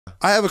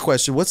I have a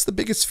question. What's the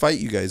biggest fight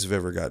you guys have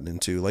ever gotten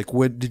into? Like,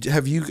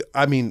 have you?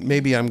 I mean,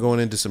 maybe I'm going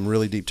into some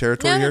really deep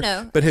territory here.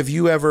 No. But have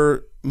you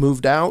ever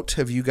moved out?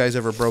 Have you guys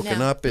ever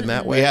broken up in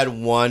that way? We had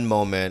one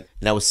moment,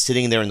 and I was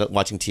sitting there and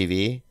watching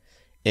TV,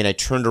 and I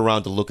turned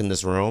around to look in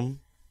this room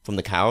from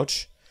the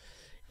couch,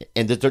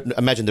 and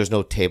imagine there's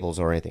no tables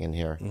or anything in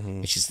here,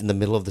 and she's in the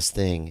middle of this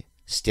thing,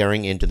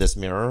 staring into this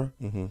mirror,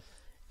 and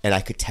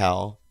I could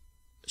tell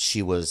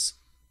she was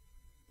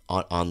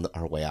on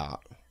her way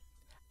out.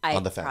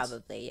 On the fence.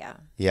 Probably, yeah.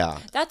 Yeah.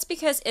 That's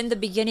because in the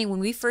beginning, when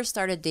we first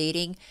started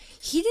dating,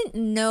 he didn't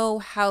know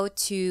how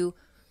to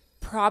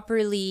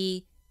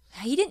properly,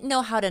 he didn't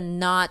know how to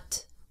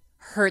not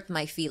hurt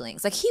my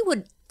feelings. Like, he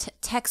would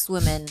text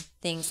women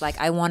things like,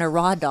 I want to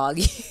raw dog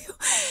you,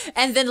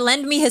 and then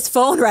lend me his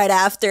phone right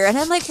after. And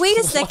I'm like, wait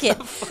a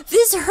second,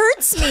 this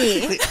hurts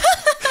me.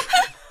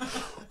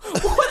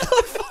 What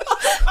the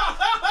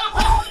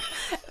fuck?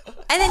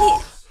 And then he...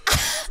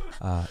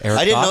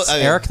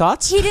 Eric,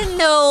 thoughts? He didn't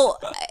know,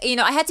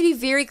 I had to be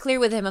very clear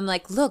with him. I'm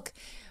like, look,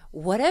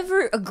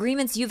 whatever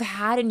agreements you've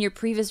had in your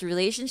previous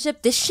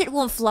relationship, this shit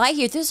won't fly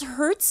here. This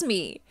hurts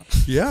me.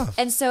 Yeah.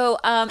 And so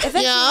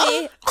eventually...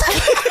 Yeah.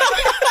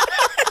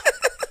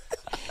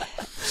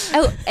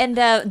 Oh, and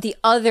the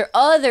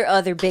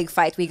other big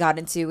fight we got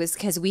into was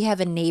because we have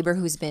a neighbor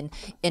who's been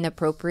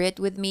inappropriate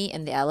with me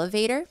in the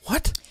elevator.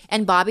 What?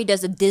 And Bobby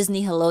does a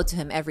Disney hello to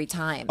him every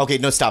time. Okay,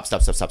 no, stop.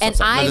 And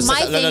my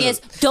thing is,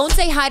 don't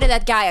say hi to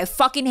that guy. I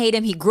fucking hate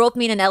him. He groped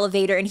me in an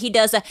elevator, and he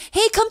does a,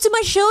 hey, come to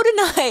my show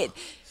tonight.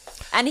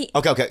 And he...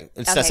 Okay.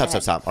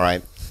 Stop. All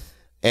right.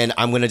 And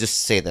I'm going to just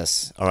say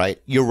this, all right?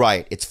 You're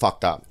right. It's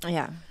fucked up.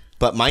 Yeah.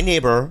 But my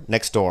neighbor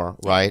next door,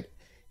 right,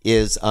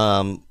 is...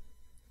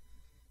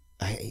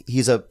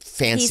 He's a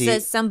fancy... He's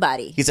a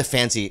somebody. He's a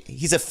fancy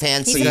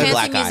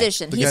black guy.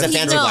 Musician. He's a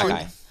fancy black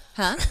guy.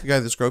 Huh? The guy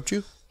that groped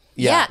you?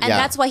 Yeah, and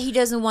that's why he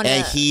doesn't want to...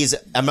 And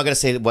I'm not going to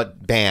say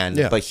what band,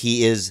 but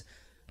he is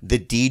the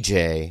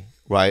DJ,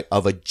 right,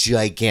 of a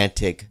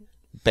gigantic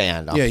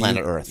band on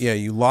planet Earth. Yeah,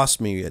 you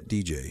lost me at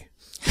DJ.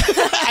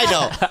 I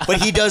know,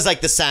 but he does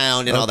like the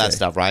sound and all that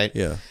stuff, right?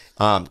 Yeah.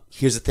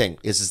 Here's the thing,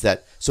 is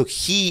that, so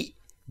he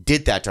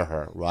did that to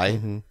her, right?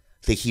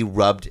 That he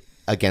rubbed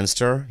against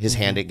her, his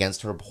hand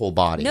against her whole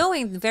body.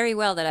 Knowing very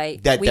well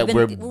that we've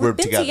been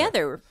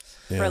together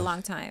for a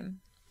long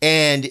time.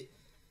 And...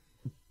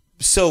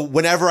 so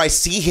whenever I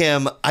see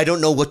him, I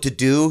don't know what to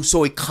do.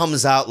 So he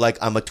comes out like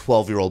I'm a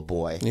 12-year-old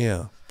boy.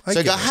 Yeah. So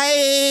I go,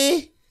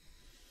 hey,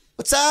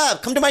 what's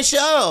up? Come to my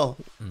show.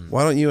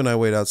 Why don't you and I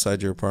wait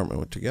outside your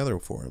apartment together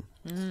for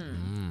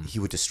him? He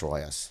would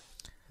destroy us.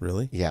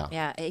 Really? Yeah.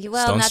 Yeah.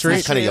 Well, that's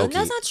not true. No,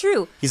 that's not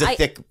true. He's a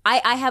thick...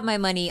 I have my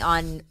money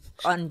on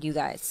you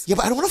guys. Yeah,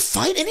 but I don't want to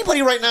fight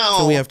anybody right now.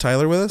 Can we have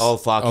Tyler with us? Oh,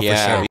 fuck yeah.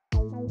 For sure.